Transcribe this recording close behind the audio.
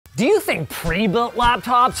Do you think pre-built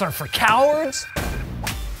laptops are for cowards?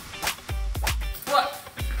 What?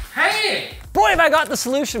 Hey! Boy, have I got the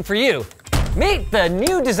solution for you. Meet the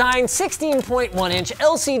new design 16.1-inch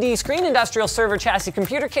LCD screen industrial server chassis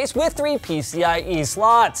computer case with 3 PCIe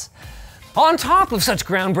slots. On top of such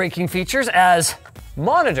groundbreaking features as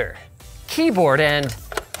monitor, keyboard, and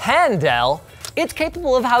handle, it's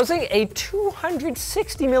capable of housing a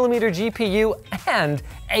 260mm GPU and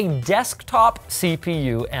a desktop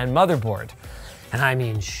CPU and motherboard. And I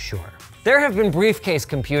mean, sure, there have been briefcase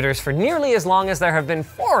computers for nearly as long as there have been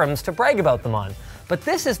forums to brag about them on. But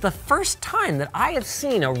this is the first time that I have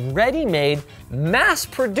seen a ready-made,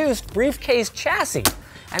 mass-produced briefcase chassis.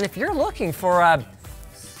 And if you're looking for a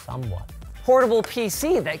somewhat portable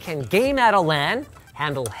PC that can game at a LAN,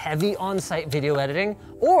 handle heavy on-site video editing,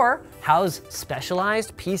 or house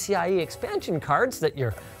specialized PCIe expansion cards that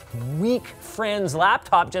your weak friend's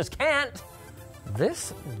laptop just can't,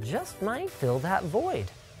 this just might fill that void.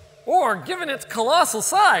 Or, given its colossal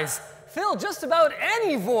size, fill just about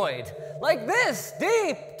any void, like this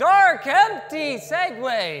deep, dark, empty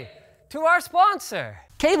segue to our sponsor.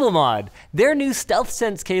 CableMod. Their new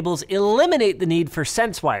StealthSense cables eliminate the need for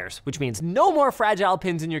sense wires, which means no more fragile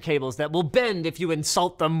pins in your cables that will bend if you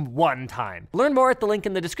insult them one time. Learn more at the link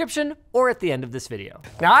in the description or at the end of this video.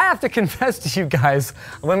 Now I have to confess to you guys,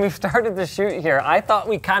 when we started the shoot here, I thought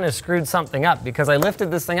we kind of screwed something up because I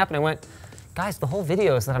lifted this thing up and I went, guys, the whole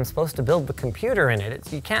video is that I'm supposed to build the computer in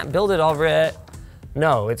it. You can't build it over it.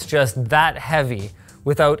 No, it's just that heavy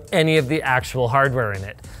without any of the actual hardware in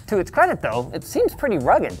it. To its credit though, it seems pretty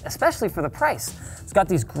rugged, especially for the price. It's got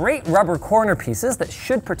these great rubber corner pieces that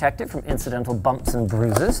should protect it from incidental bumps and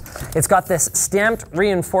bruises. It's got this stamped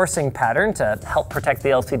reinforcing pattern to help protect the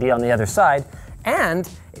LCD on the other side. And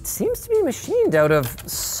it seems to be machined out of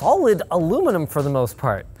solid aluminum for the most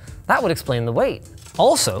part. That would explain the weight.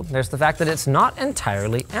 Also, there's the fact that it's not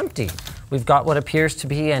entirely empty. We've got what appears to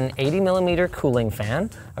be an 80mm cooling fan,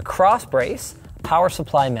 a cross brace, power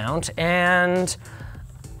supply mount, and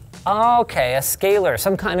okay, a scaler,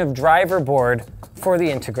 some kind of driver board for the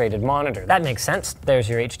integrated monitor. That makes sense. There's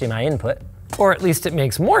your HDMI input. Or at least it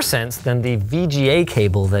makes more sense than the VGA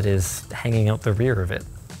cable that is hanging out the rear of it.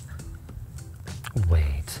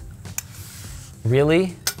 Wait.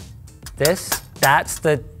 Really? That's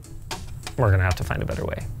the... We're gonna have to find a better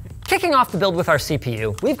way. Kicking off the build with our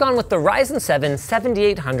CPU, we've gone with the Ryzen 7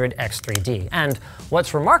 7800 X3D. And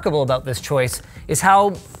what's remarkable about this choice is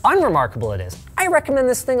how unremarkable it is. I recommend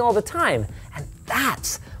this thing all the time, and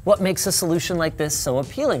that's what makes a solution like this so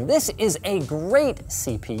appealing. This is a great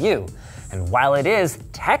CPU. And while it is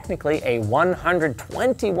technically a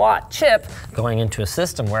 120-watt chip going into a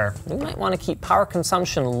system where we might want to keep power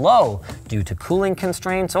consumption low due to cooling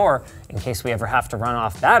constraints, or in case we ever have to run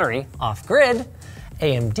off battery, off-grid,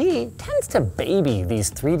 AMD tends to baby these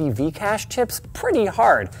 3D V-Cache chips pretty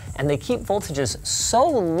hard, and they keep voltages so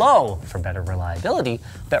low for better reliability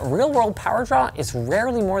that real-world power draw is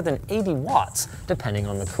rarely more than 80 watts, depending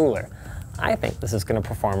on the cooler. I think this is going to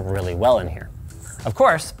perform really well in here. Of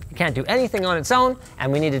course, it can't do anything on its own,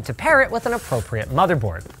 and we needed to pair it with an appropriate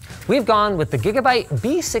motherboard. We've gone with the Gigabyte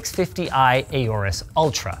B650i Aorus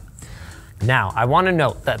Ultra. Now, I want to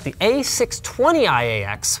note that the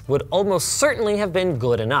A620i-AX would almost certainly have been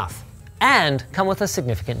good enough, and come with a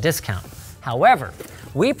significant discount. However,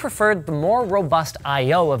 we preferred the more robust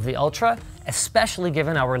I/O of the Ultra, especially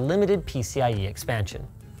given our limited PCIe expansion.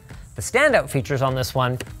 The standout features on this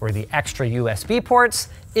one were the extra USB ports,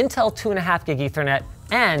 Intel 2.5 gig Ethernet,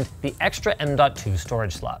 and the extra M.2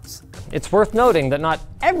 storage slots. It's worth noting that not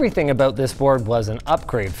everything about this board was an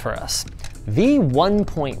upgrade for us.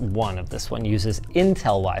 V1.1 of this one uses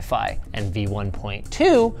Intel Wi-Fi, and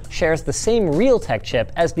V1.2 shares the same Realtek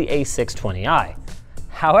chip as the A620i.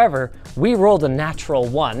 However, we rolled a natural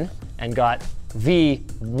 1 and got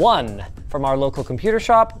V1 from our local computer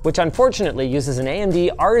shop, which unfortunately uses an AMD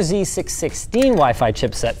RZ616 Wi-Fi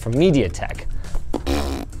chipset from MediaTek.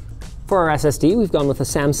 For our SSD, we've gone with a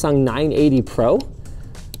Samsung 980 Pro.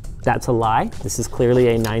 That's a lie. This is clearly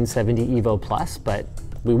a 970 Evo Plus, but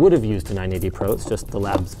we would have used a 980 Pro, it's just the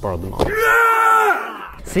labs borrowed them all.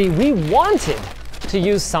 Yeah! See, we wanted to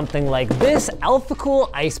use something like this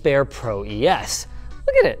AlphaCool Ice Bear Pro ES.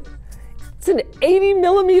 Look at it. It's an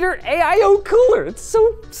 80mm AIO cooler. It's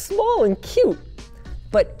so small and cute.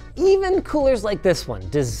 But even coolers like this one,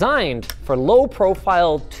 designed for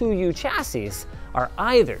low-profile 2U chassis, are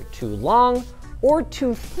either too long or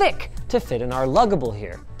too thick to fit in our luggable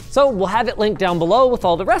here. So we'll have it linked down below with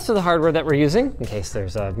all the rest of the hardware that we're using, in case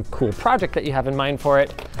there's a cool project that you have in mind for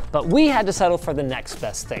it. But we had to settle for the next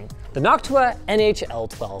best thing, the Noctua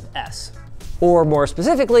NHL12S. or more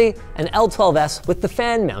specifically, an L12S with the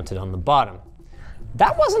fan mounted on the bottom.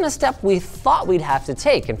 That wasn't a step we thought we'd have to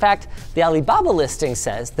take. In fact, the Alibaba listing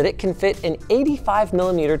says that it can fit an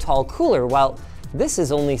 85mm tall cooler, while this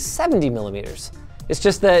is only 70mm. It's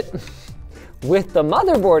just that with the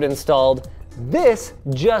motherboard installed, this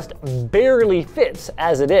just barely fits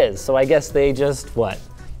as it is. So I guess they just,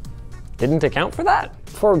 didn't account for that?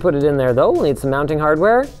 Before we put it in there though, we'll need some mounting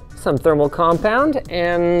hardware, some thermal compound,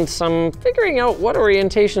 and some figuring out what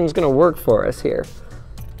orientation is gonna work for us here.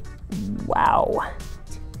 Wow.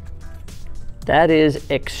 That is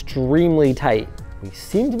extremely tight. We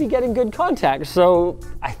seem to be getting good contact, so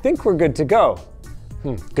I think we're good to go.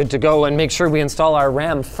 Good to go, and make sure we install our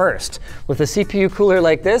RAM first. With a CPU cooler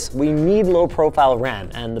like this, we need low profile RAM,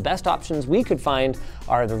 and the best options we could find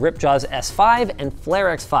are the Ripjaws S5 and Flare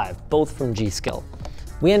X5, both from G.Skill.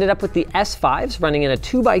 We ended up with the S5s running in a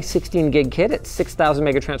 2x16 gig kit at 6,000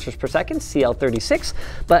 megatransfers per second, CL36,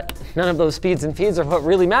 but none of those speeds and feeds are what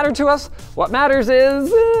really matter to us. What matters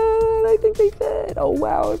is, I think they fit. Oh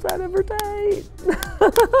wow, is that ever tight?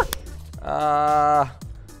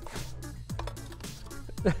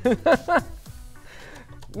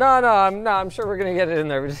 No, I'm sure we're gonna get it in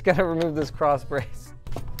there. We just gotta remove this cross brace.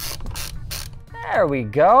 There we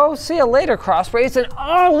go. See you later, cross brace. And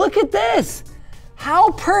oh, look at this.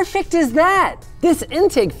 How perfect is that? This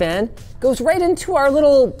intake fan goes right into our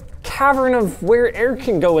little cavern of where air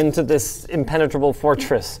can go into this impenetrable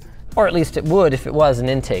fortress. Or at least it would if it was an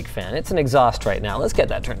intake fan. It's an exhaust right now. Let's get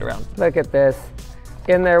that turned around. Look at this.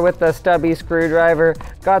 In there with the stubby screwdriver.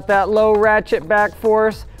 Got that low ratchet back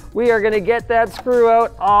force. We are gonna get that screw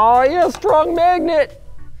out. Oh yeah, strong magnet.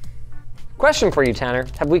 Question for you, Tanner.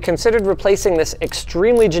 Have we considered replacing this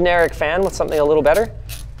extremely generic fan with something a little better?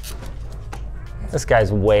 This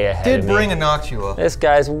guy's way ahead of me. Did bring a Noctua. This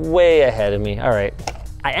guy's way ahead of me. All right.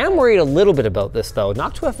 I am worried a little bit about this though.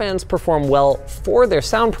 Noctua fans perform well for their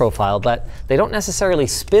sound profile, but they don't necessarily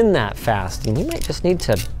spin that fast. And we might just need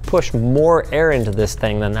to push more air into this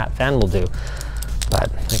thing than that fan will do.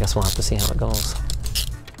 But I guess we'll have to see how it goes.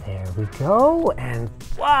 There we go, and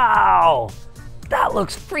wow, that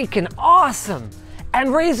looks freaking awesome.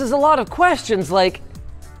 And raises a lot of questions like,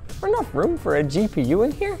 is there enough room for a GPU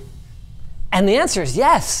in here? And the answer is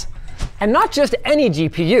yes. And not just any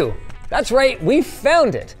GPU. That's right, we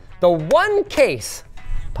found it. The one case,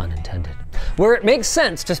 pun intended, where it makes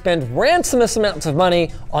sense to spend ransomous amounts of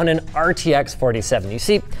money on an RTX 4070. You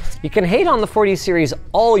see, you can hate on the 40 series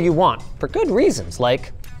all you want, for good reasons,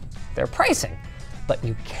 like their pricing. But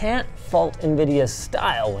you can't fault NVIDIA's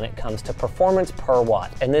style when it comes to performance per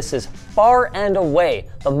watt. And this is far and away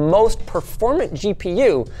the most performant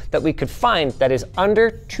GPU that we could find that is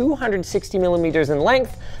under 260 millimeters in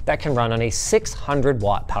length that can run on a 600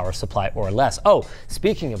 watt power supply or less. Oh,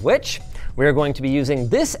 speaking of which, we're going to be using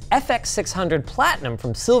this FX600 Platinum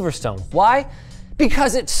from Silverstone. Why?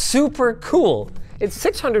 Because it's super cool. It's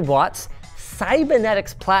 600 watts,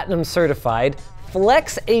 Cybernetics Platinum certified,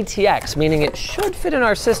 Flex ATX, meaning it should fit in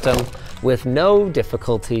our system with no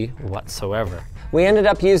difficulty whatsoever. We ended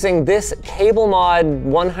up using this CableMod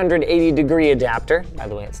 180-degree adapter. By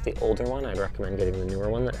the way, it's the older one. I'd recommend getting the newer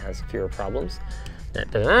one that has fewer problems.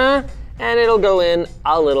 And it'll go in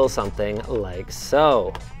a little something like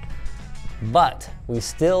so. But we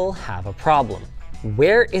still have a problem.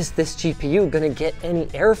 Where is this GPU gonna get any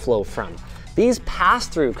airflow from? These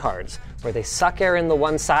pass-through cards, where they suck air in the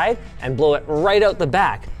one side and blow it right out the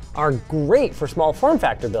back, are great for small form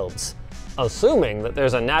factor builds, assuming that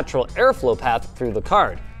there's a natural airflow path through the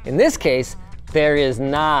card. In this case, there is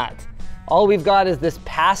not. All we've got is this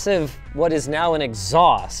passive, what is now an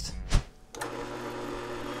exhaust.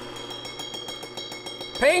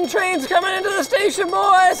 Pain train's coming into the station,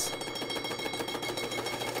 boys!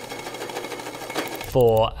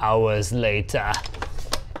 4 hours later.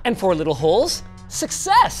 And 4 little holes.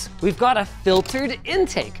 Success! We've got a filtered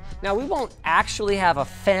intake. Now we won't actually have a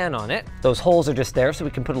fan on it. Those holes are just there so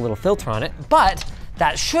we can put a little filter on it, but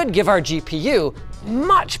that should give our GPU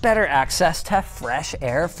much better access to fresh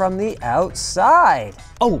air from the outside.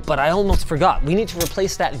 Oh, but I almost forgot. We need to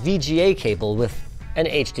replace that VGA cable with an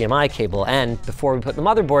HDMI cable, and before we put the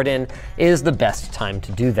motherboard in is the best time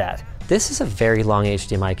to do that. This is a very long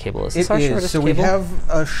HDMI cable. Is this our shortest cable? So we have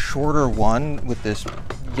a shorter one with this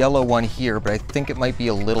yellow one here, but I think it might be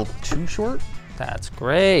a little too short. That's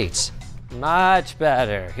great. Much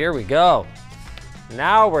better. Here we go.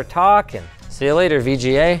 Now we're talking. See you later,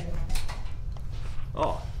 VGA.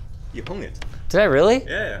 Oh, you hung it. Did I really?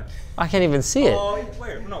 Yeah. I can't even see it. Oh,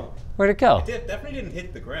 wait, no. Where'd it go? It definitely didn't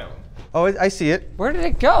hit the ground. Oh, I see it. Where did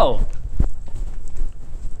it go?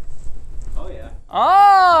 Oh, yeah.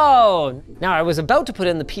 Oh! Now I was about to put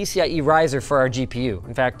in the PCIe riser for our GPU.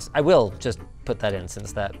 In fact, I will just put that in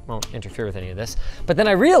since that won't interfere with any of this. But then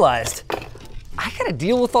I realized I gotta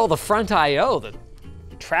deal with all the front I/O, the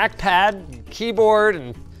trackpad, keyboard,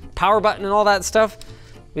 and power button and all that stuff.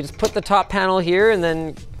 We just put the top panel here and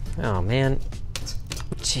then, oh man,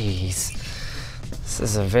 jeez. This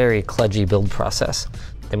is a very kludgy build process.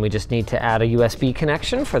 Then we just need to add a USB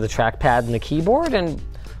connection for the trackpad and the keyboard, and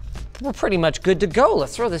we're pretty much good to go.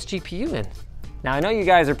 Let's throw this GPU in. Now I know you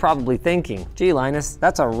guys are probably thinking, gee Linus,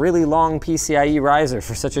 that's a really long PCIe riser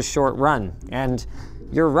for such a short run. And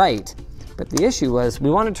you're right, but the issue was we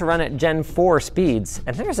wanted to run at Gen 4 speeds,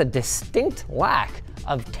 and there's a distinct lack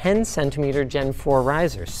of 10 centimeter Gen 4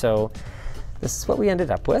 risers. So this is what we ended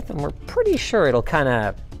up with, and we're pretty sure it'll kind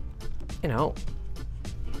of, you know,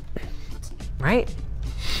 right?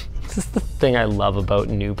 This is the thing I love about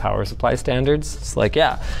new power supply standards. It's like,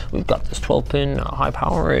 yeah, we've got this 12-pin high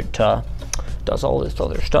power, it does all this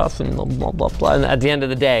other stuff and blah, blah, blah, blah. And at the end of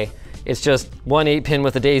the day, it's just one 8-pin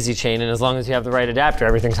with a daisy chain, and as long as you have the right adapter,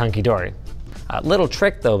 everything's hunky-dory. Little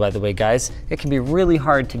trick though, by the way, guys, it can be really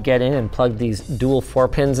hard to get in and plug these dual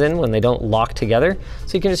 4-pins in when they don't lock together.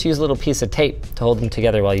 So you can just use a little piece of tape to hold them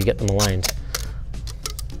together while you get them aligned.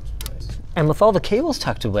 And with all the cables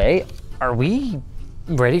tucked away, are we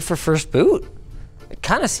ready for first boot? It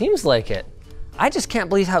kind of seems like it. I just can't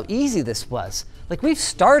believe how easy this was. Like, we've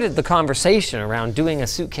started the conversation around doing a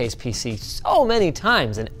suitcase PC so many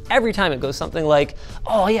times, and every time it goes something like,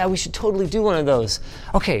 oh yeah, we should totally do one of those.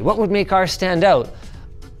 Okay, what would make ours stand out?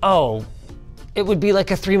 Oh, it would be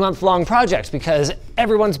like a 3-month-long project because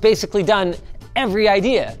everyone's basically done every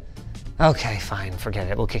idea. Okay, fine, forget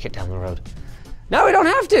it, we'll kick it down the road. No, we don't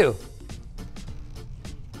have to.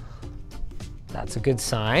 That's a good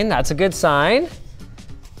sign, that's a good sign.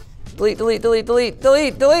 Delete, delete, delete, delete,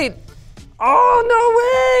 delete, delete.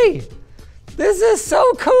 Oh, no way! This is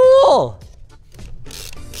so cool!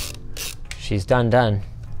 She's done.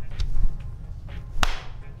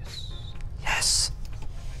 Yes.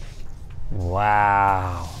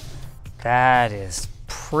 Wow. That is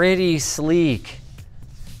pretty sleek.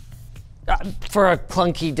 For a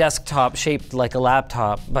clunky desktop shaped like a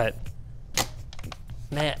laptop, but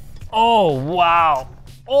man, oh, wow.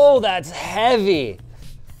 Oh, that's heavy.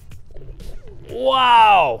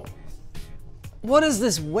 Wow. What does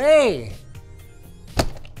this weigh?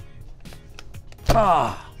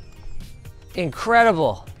 Ah,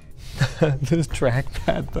 incredible. This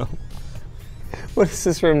trackpad though. What is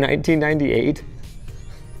this, from 1998?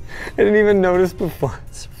 I didn't even notice before.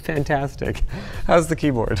 It's fantastic. How's the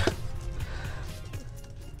keyboard?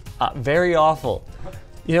 Very awful.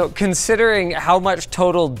 You know, considering how much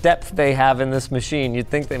total depth they have in this machine, you'd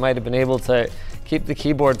think they might have been able to keep the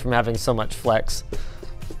keyboard from having so much flex.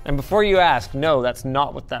 And before you ask, no, that's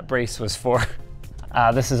not what that brace was for.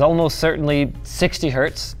 This is almost certainly 60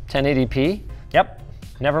 hertz, 1080p. Yep,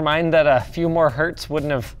 never mind that a few more hertz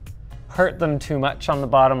wouldn't have hurt them too much on the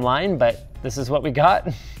bottom line, but this is what we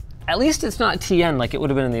got. At least it's not TN like it would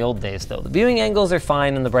have been in the old days though. The viewing angles are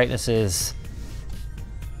fine and the brightness is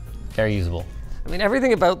very usable. I mean,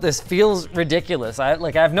 everything about this feels ridiculous. I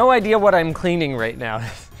have no idea what I'm cleaning right now.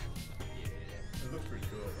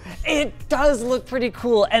 It does look pretty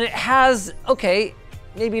cool, and it has, okay,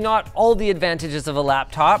 maybe not all the advantages of a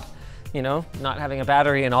laptop, you know, not having a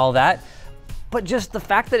battery and all that, but just the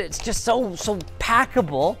fact that it's just so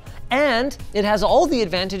packable, and it has all the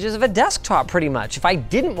advantages of a desktop pretty much. If I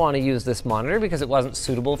didn't want to use this monitor because it wasn't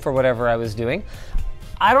suitable for whatever I was doing,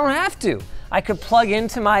 I don't have to. I could plug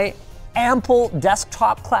into my ample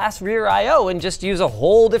desktop class rear I/O and just use a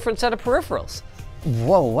whole different set of peripherals.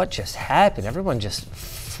 Whoa, what just happened? Everyone just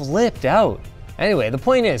flipped out. Anyway, the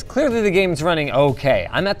point is, clearly the game's running okay.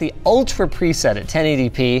 I'm at the ultra preset at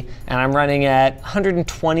 1080p, and I'm running at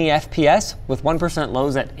 120 FPS with 1%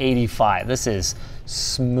 lows at 85. This is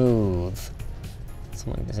smooth.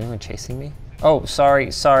 Is anyone chasing me? Oh,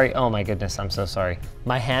 sorry. Oh my goodness, I'm so sorry.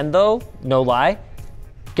 My hand though, no lie,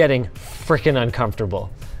 getting freaking uncomfortable.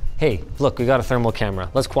 Hey, look, we got a thermal camera.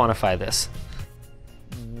 Let's quantify this.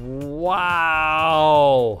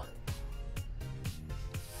 Wow.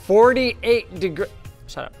 48 degrees,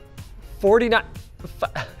 shut up. 49,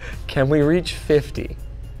 can we reach 50?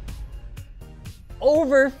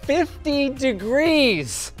 Over 50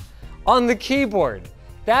 degrees on the keyboard.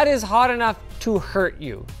 That is hot enough to hurt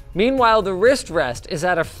you. Meanwhile, the wrist rest is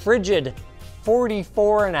at a frigid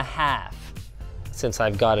 44.5. Since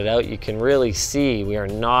I've got it out, you can really see we are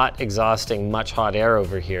not exhausting much hot air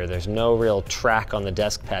over here. There's no real track on the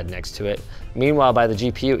desk pad next to it. Meanwhile, by the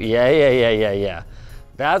GPU, yeah.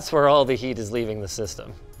 That's where all the heat is leaving the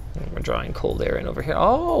system. We're drawing cold air in over here.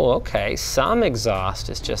 Oh, okay, some exhaust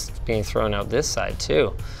is just being thrown out this side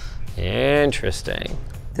too. Interesting.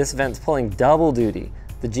 This vent's pulling double duty.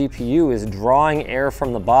 The GPU is drawing air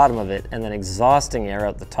from the bottom of it and then exhausting air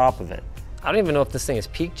out the top of it. I don't even know if this thing is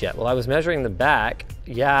peaked yet. Well, I was measuring the back.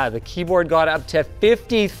 Yeah, the keyboard got up to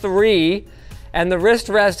 53 and the wrist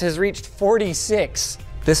rest has reached 46.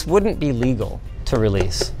 This wouldn't be legal to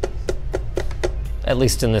release, at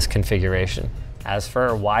least in this configuration. As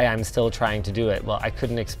for why I'm still trying to do it, well, I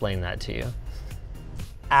couldn't explain that to you.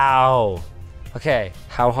 Ow. Okay,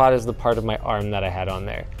 how hot is the part of my arm that I had on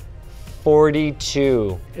there?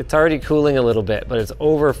 42. It's already cooling a little bit, but it's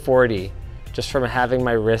over 40 just from having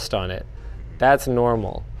my wrist on it. That's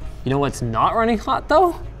normal. You know what's not running hot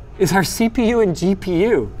though? Is our CPU and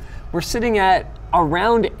GPU. We're sitting at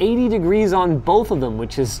around 80 degrees on both of them,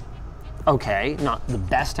 which is okay, not the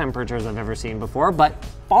best temperatures I've ever seen before, but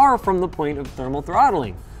far from the point of thermal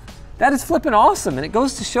throttling. That is flipping awesome, and it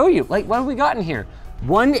goes to show you, like, what have we got in here?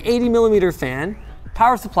 One 80mm fan,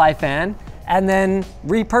 power supply fan, and then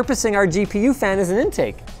repurposing our GPU fan as an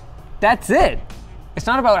intake. That's it. It's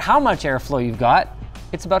not about how much airflow you've got,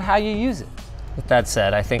 it's about how you use it. With that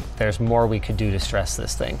said, I think there's more we could do to stress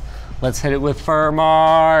this thing. Let's hit it with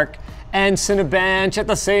Furmark and Cinebench at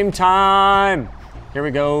the same time. Here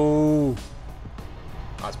we go.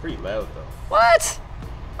 Oh, it's pretty loud though. What?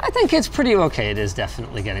 I think it's pretty okay. It is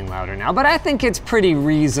definitely getting louder now, but I think it's pretty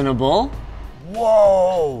reasonable.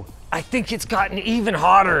 Whoa, I think it's gotten even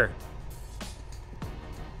hotter.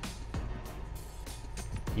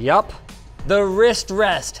 Yup, the wrist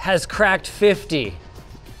rest has cracked 50.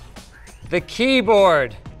 The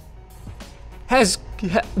keyboard has,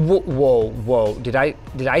 whoa, did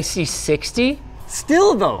I see 60?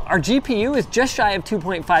 Still though, our GPU is just shy of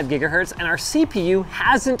 2.5 gigahertz and our CPU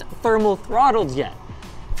hasn't thermal throttled yet.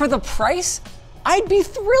 For the price, I'd be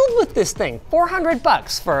thrilled with this thing. 400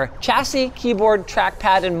 bucks for chassis, keyboard,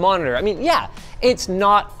 trackpad, and monitor. I mean, yeah, it's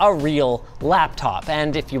not a real laptop.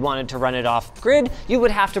 And if you wanted to run it off grid, you would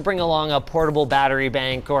have to bring along a portable battery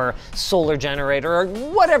bank or solar generator or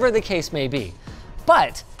whatever the case may be.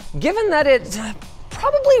 But given that it's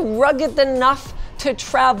probably rugged enough to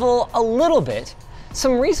travel a little bit,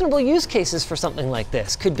 some reasonable use cases for something like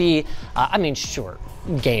this could be, I mean, sure,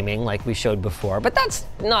 gaming like we showed before, but that's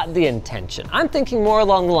not the intention. I'm thinking more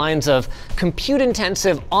along the lines of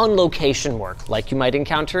compute-intensive on-location work, like you might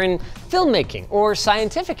encounter in filmmaking or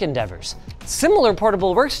scientific endeavors. Similar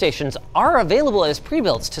portable workstations are available as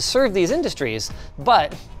pre-builts to serve these industries,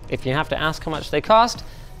 but if you have to ask how much they cost,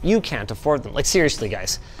 you can't afford them. Like seriously,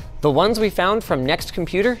 guys. The ones we found from Next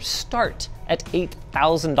Computer start at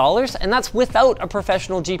 $8,000, and that's without a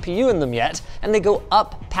professional GPU in them yet, and they go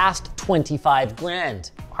up past 25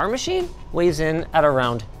 grand. Our machine weighs in at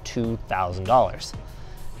around $2,000.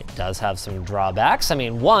 It does have some drawbacks. I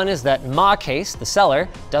mean, one is that MaCase, the seller,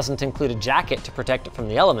 doesn't include a jacket to protect it from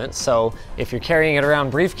the elements, so if you're carrying it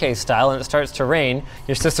around briefcase style and it starts to rain,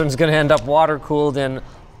 your system's gonna end up water-cooled in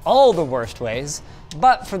all the worst ways.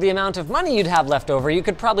 But for the amount of money you'd have left over, you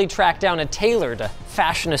could probably track down a tailor to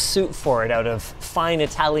fashion a suit for it out of fine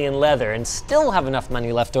Italian leather and still have enough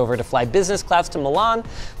money left over to fly business class to Milan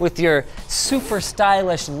with your super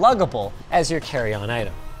stylish luggable as your carry-on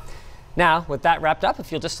item. Now, with that wrapped up, if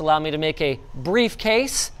you'll just allow me to make a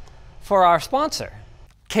briefcase for our sponsor.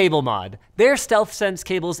 CableMod. Their StealthSense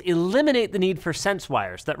cables eliminate the need for sense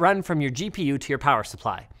wires that run from your GPU to your power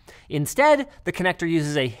supply. Instead, the connector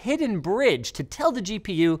uses a hidden bridge to tell the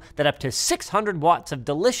GPU that up to 600 watts of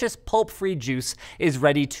delicious pulp-free juice is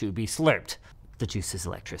ready to be slurped. The juice is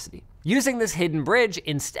electricity. Using this hidden bridge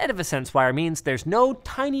instead of a sense wire means there's no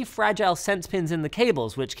tiny fragile sense pins in the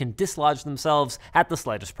cables which can dislodge themselves at the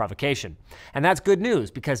slightest provocation. And that's good news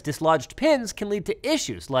because dislodged pins can lead to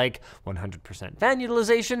issues like 100% fan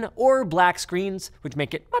utilization or black screens, which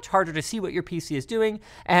make it much harder to see what your PC is doing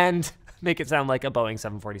and make it sound like a Boeing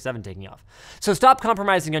 747 taking off. So stop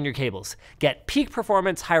compromising on your cables. Get peak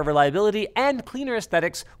performance, higher reliability, and cleaner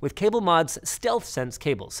aesthetics with CableMods StealthSense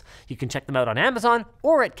cables. You can check them out on Amazon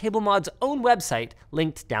or at CableMod's own website,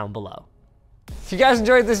 linked down below. If you guys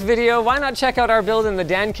enjoyed this video, why not check out our build in the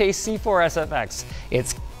C4 SFX?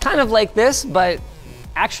 It's kind of like this, but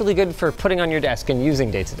actually good for putting on your desk and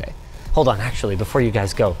using day to day. Hold on, actually, before you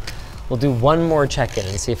guys go, we'll do one more check-in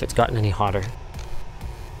and see if it's gotten any hotter.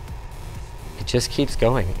 It just keeps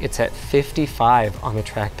going. It's at 55 on the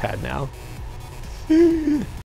trackpad now.